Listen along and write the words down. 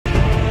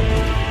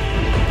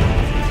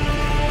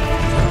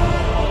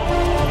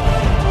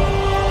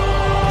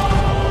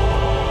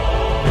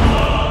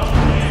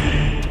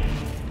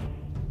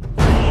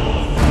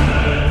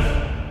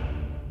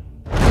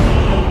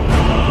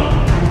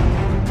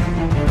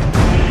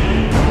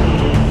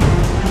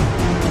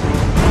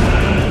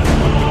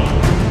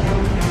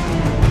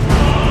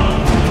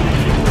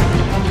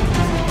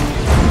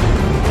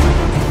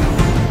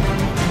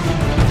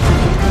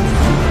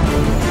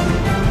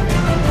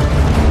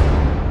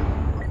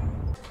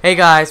Hey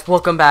guys,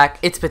 welcome back.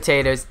 It's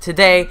Potatoes.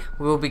 Today,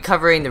 we will be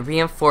covering the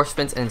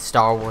reinforcements in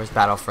Star Wars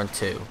Battlefront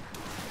 2.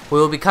 We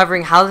will be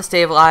covering how to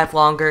stay alive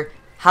longer,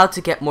 how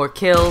to get more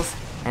kills,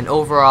 and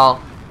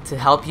overall, to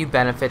help you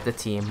benefit the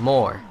team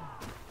more.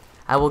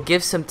 I will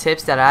give some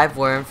tips that I've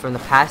learned from the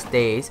past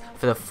days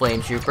for the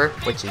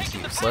Flametrooper, which is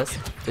useless,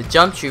 the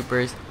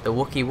Jumptroopers, the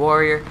Wookiee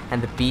Warrior,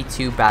 and the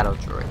B2 Battle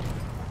Droid.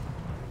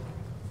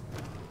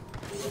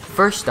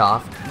 First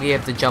off, we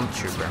have the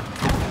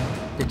Jumptrooper.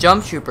 The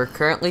Jumptrooper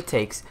currently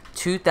takes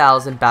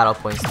 2,000 battle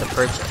points to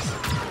purchase.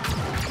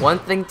 One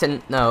thing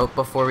to note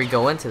before we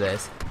go into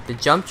this, the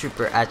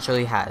Jumptrooper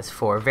actually has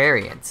 4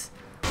 variants.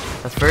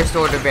 The first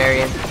order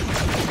variant,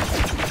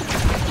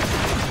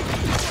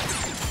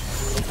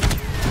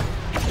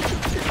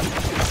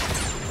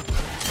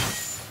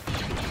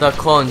 the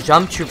clone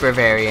Jumptrooper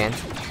variant,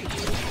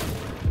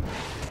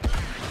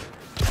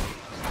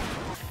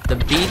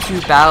 the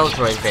B2 Battle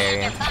Droid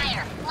variant,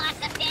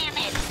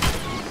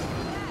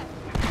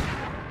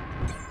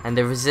 and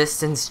the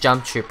Resistance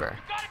Jumptrooper.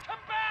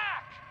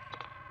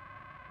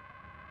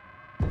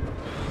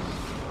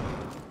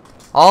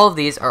 All of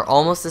these are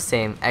almost the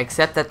same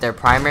except that their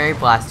primary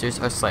blasters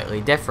are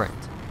slightly different.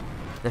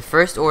 The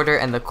First Order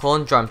and the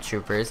Clone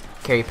Jumptroopers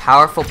carry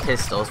powerful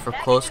pistols for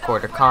close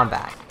quarter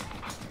combat,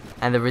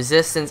 and the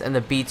Resistance and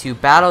the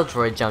B2 Battle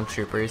Droid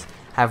Jumptroopers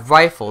have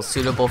rifles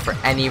suitable for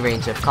any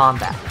range of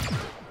combat.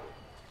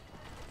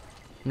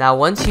 Now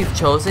once you've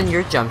chosen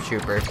your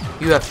Jumptrooper,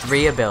 you have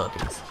 3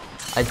 abilities: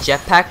 a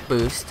Jetpack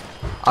boost,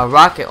 a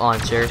rocket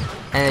launcher,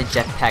 and a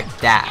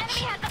Jetpack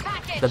dash.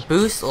 The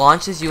boost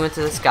launches you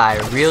into the sky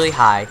really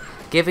high,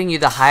 giving you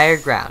the higher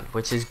ground,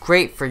 which is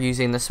great for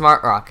using the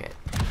smart rocket.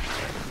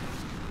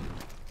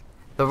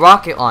 The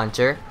rocket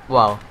launcher,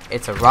 well,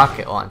 it's a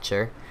rocket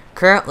launcher.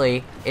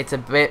 Currently, it's a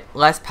bit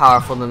less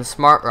powerful than the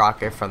smart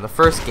rocket from the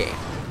first game.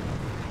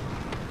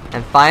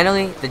 And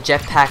finally, the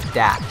Jetpack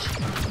dash.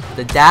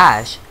 The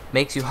dash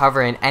makes you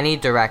hover in any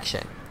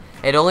direction.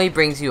 It only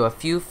brings you a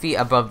few feet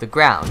above the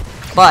ground,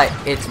 but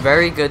it's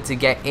very good to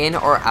get in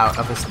or out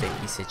of a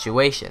sticky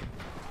situation.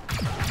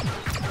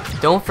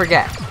 Don't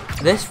forget,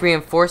 this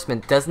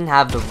reinforcement doesn't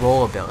have the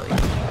roll ability.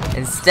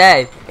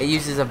 Instead, it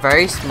uses a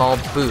very small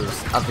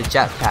boost of the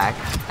jetpack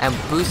and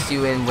boosts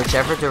you in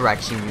whichever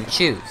direction you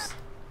choose.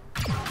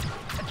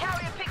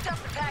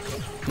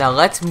 Now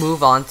let's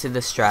move on to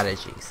the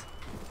strategies.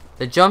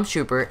 The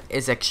Jumptrooper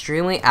is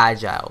extremely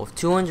agile with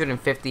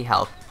 250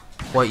 health.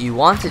 What you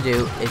want to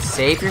do is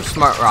save your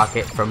smart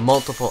rocket from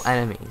multiple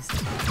enemies.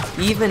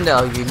 Even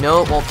though you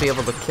know it won't be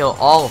able to kill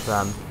all of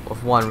them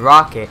with one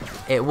rocket,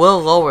 it will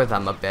lower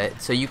them a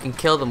bit so you can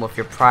kill them with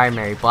your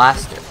primary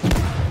blaster.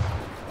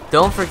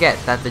 Don't forget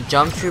that the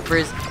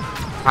Jumptroopers'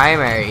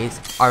 primaries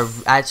are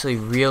actually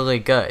really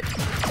good,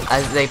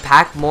 as they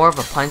pack more of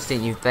a punch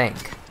than you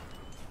think.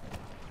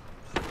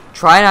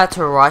 Try not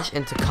to rush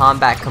into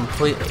combat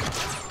completely,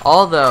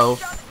 although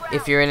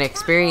if you're an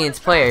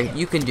experienced player,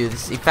 you can do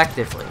this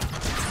effectively.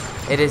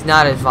 It is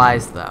not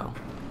advised though.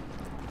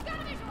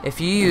 If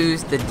you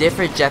use the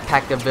different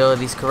jetpack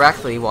abilities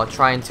correctly while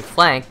trying to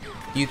flank,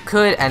 you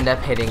could end up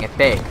hitting it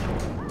big.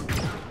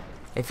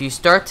 If you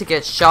start to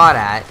get shot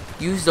at,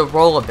 use the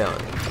roll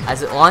ability,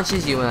 as it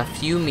launches you in a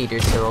few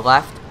meters to the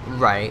left,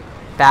 right,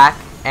 back,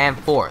 and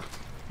forth,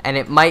 and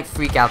it might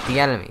freak out the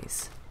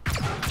enemies.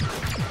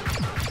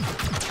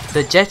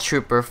 The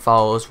Jettrooper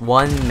follows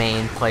one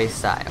main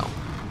playstyle: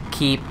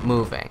 keep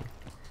moving.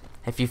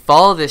 If you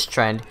follow this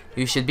trend,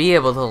 you should be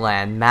able to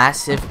land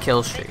massive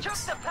kill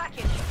streaks.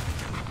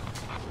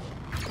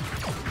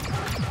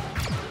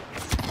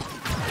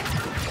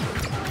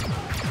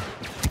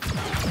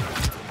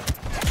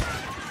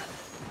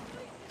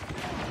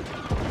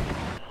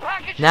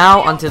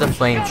 Now onto the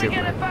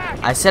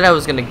Flametrooper. I said I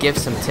was gonna give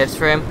some tips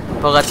for him,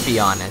 but let's be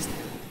honest,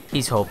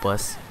 he's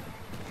hopeless.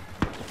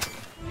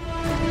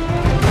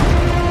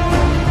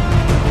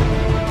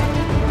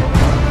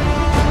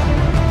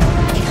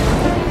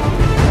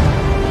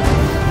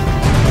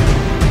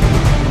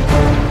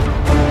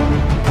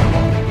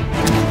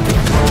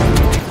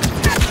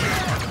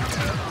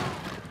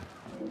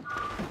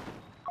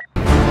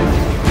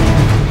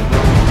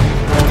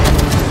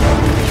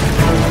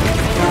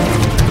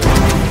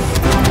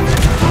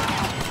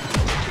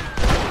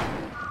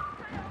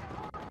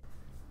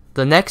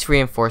 The next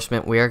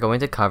reinforcement we are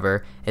going to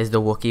cover is the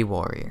Wookiee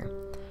Warrior.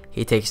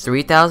 He takes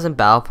 3,000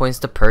 battle points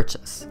to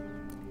purchase.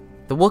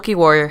 The Wookiee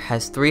Warrior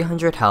has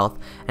 300 health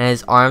and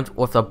is armed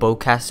with a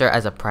bowcaster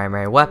as a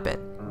primary weapon.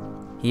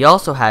 He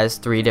also has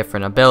 3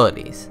 different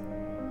abilities.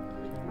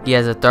 He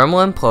has a thermal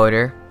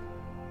imploder,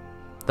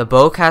 the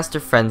bowcaster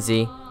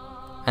frenzy,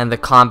 and the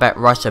combat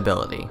rush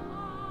ability.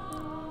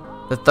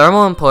 The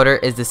thermal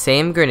imploder is the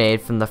same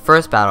grenade from the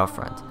first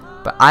Battlefront,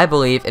 but I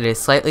believe it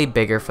is slightly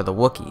bigger for the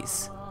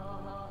Wookiees.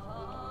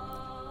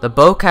 The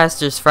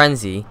bowcaster's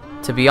frenzy,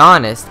 to be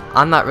honest,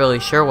 I'm not really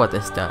sure what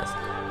this does,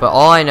 but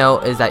all I know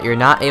is that you're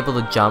not able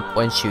to jump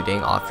when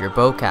shooting off your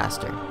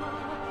bowcaster.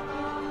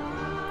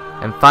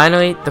 And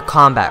finally, the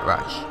combat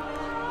rush.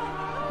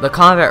 The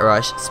combat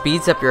rush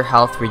speeds up your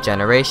health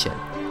regeneration.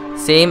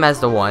 same as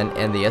the one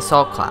in the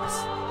Assault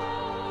class.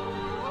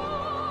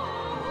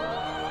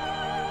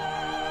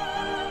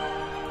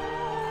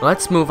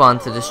 Let's move on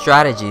to the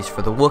strategies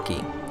for the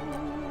Wookiee.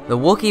 The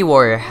Wookiee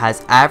Warrior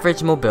has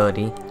average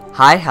mobility,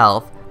 high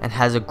health, and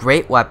has a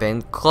great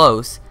weapon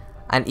close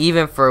and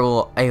even for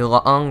a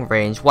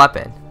long-range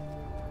weapon.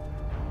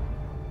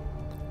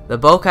 The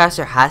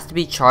bowcaster has to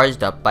be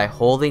charged up by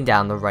holding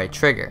down the right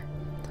trigger.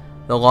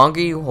 The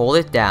longer you hold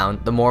it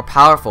down, the more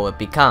powerful it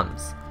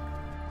becomes.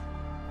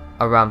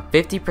 Around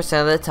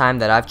 50% of the time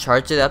that I've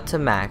charged it up to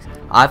max,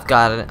 I've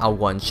gotten a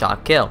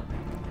one-shot kill.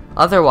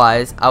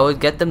 Otherwise, I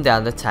would get them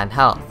down to 10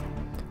 health.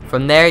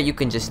 From there, you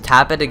can just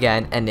tap it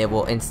again and it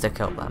will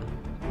insta-kill them.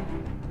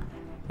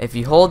 If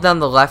you hold down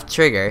the left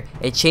trigger,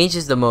 it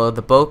changes the mode of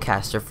the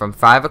bowcaster from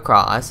 5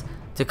 across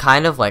to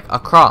kind of like a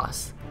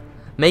cross,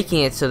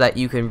 making it so that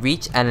you can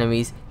reach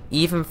enemies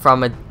even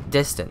from a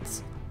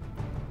distance.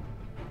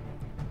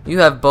 You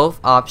have both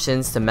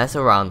options to mess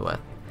around with.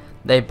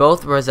 They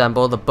both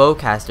resemble the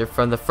bowcaster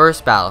from the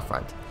first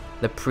Battlefront,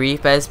 the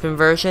pre-Bespin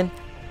version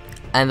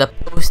and the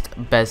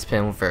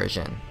post-Bespin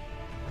version.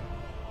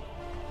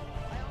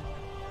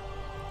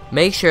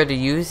 Make sure to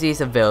use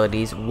these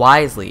abilities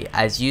wisely,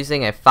 as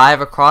using a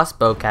 5 across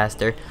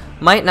bowcaster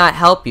might not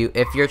help you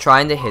if you're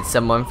trying to hit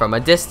someone from a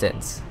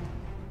distance.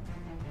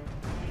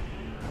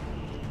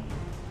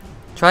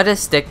 Try to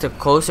stick to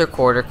closer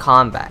quarter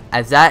combat,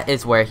 as that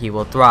is where he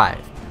will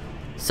thrive,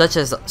 such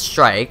as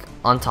Strike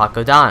on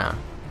Takodana,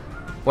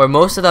 where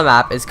most of the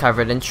map is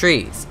covered in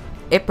trees.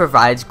 It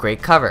provides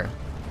great cover.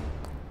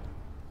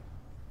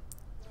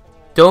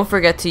 Don't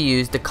forget to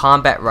use the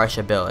Combat Rush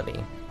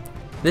ability.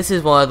 This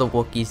is one of the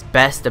Wookiee's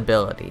best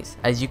abilities,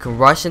 as you can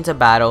rush into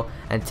battle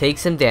and take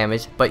some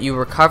damage, but you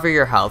recover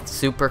your health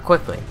super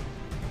quickly.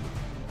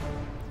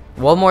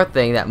 One more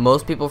thing that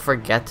most people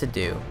forget to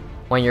do: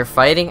 when you're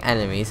fighting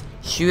enemies,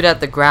 shoot at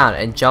the ground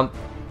and jump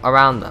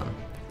around them.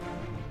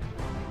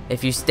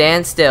 If you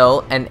stand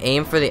still and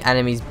aim for the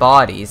enemy's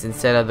bodies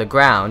instead of the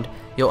ground,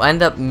 you'll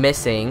end up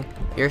missing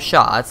your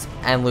shots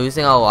and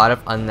losing a lot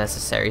of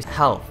unnecessary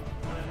health.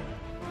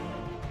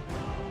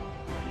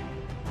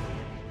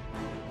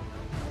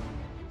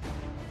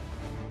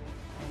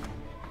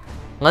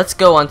 Let's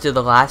go on to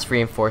the last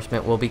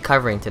reinforcement we'll be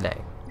covering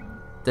today,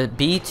 the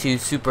B2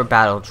 Super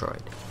Battle Droid.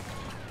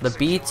 The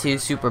B2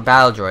 Super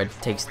Battle Droid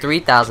takes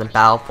 3,000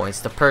 battle points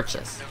to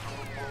purchase.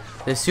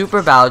 The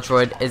Super Battle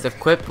Droid is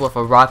equipped with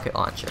a rocket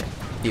launcher,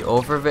 the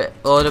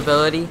Overload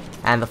ability,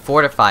 and the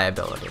Fortify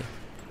ability.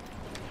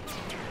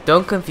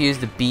 Don't confuse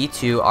the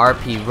B2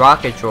 RP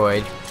Rocket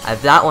Droid,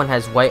 as that one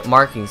has white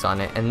markings on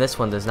it and this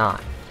one does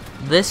not.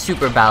 This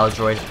Super Battle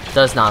Droid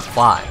does not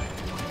fly.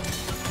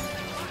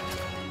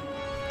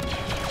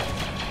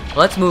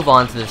 Let's move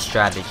on to the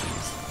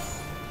strategies.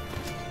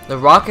 The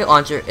rocket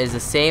launcher is the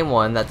same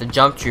one that the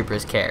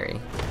Jumptroopers carry.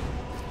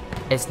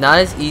 It's not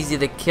as easy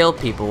to kill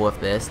people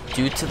with this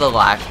due to the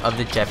lack of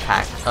the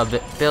Jetpack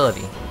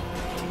ability.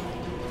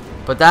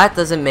 But that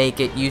doesn't make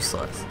it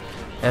useless.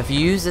 If you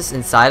use this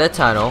inside a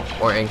tunnel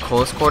or in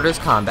close quarters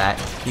combat,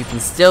 you can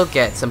still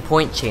get some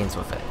point chains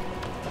with it.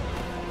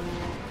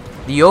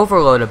 The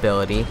Overload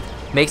ability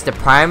makes the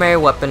primary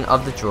weapon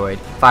of the droid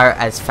fire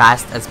as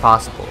fast as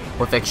possible,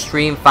 with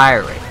extreme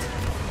fire rate.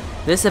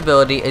 This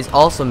ability is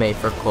also made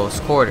for close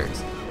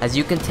quarters, as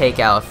you can take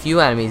out a few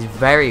enemies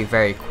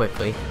very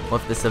quickly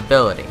with this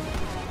ability.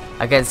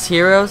 Against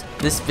heroes,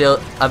 this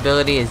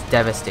ability is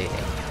devastating.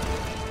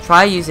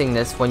 Try using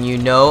this when you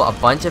know a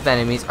bunch of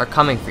enemies are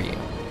coming for you.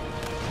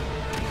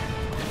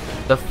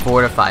 The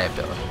Fortify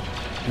ability.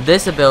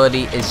 This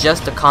ability is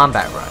just a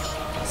combat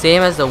rush,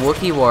 same as the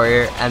Wookiee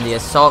Warrior and the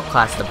Assault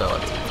class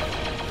ability.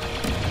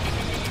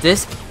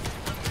 This,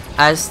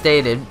 as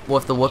stated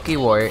with the Wookiee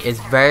Warrior, is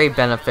very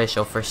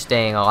beneficial for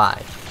staying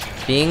alive.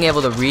 Being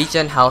able to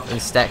regen health in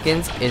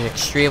seconds is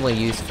extremely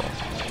useful.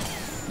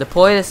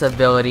 Deploy this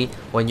ability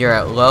when you're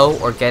at low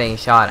or getting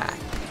shot at.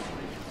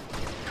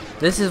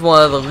 This is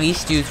one of the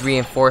least used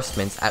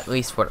reinforcements, at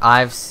least what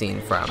I've seen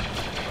from.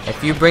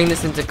 If you bring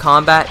this into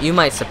combat, you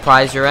might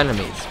surprise your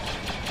enemies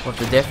with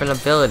the different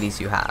abilities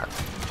you have.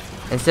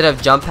 Instead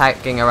of jump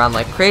hacking around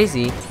like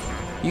crazy,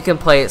 you can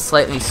play it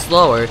slightly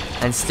slower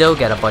and still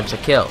get a bunch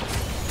of kills.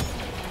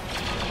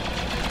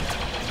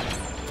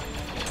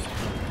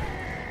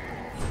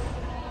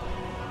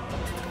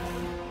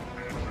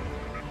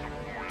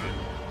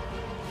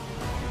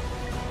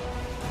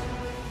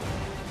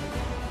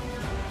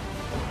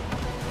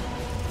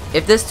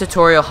 If this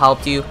tutorial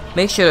helped you,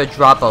 make sure to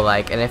drop a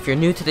like, and if you're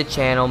new to the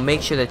channel,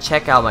 make sure to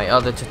check out my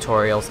other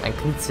tutorials and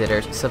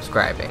consider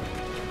subscribing.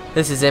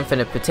 This is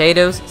Infinite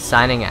Potatoes,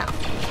 signing out.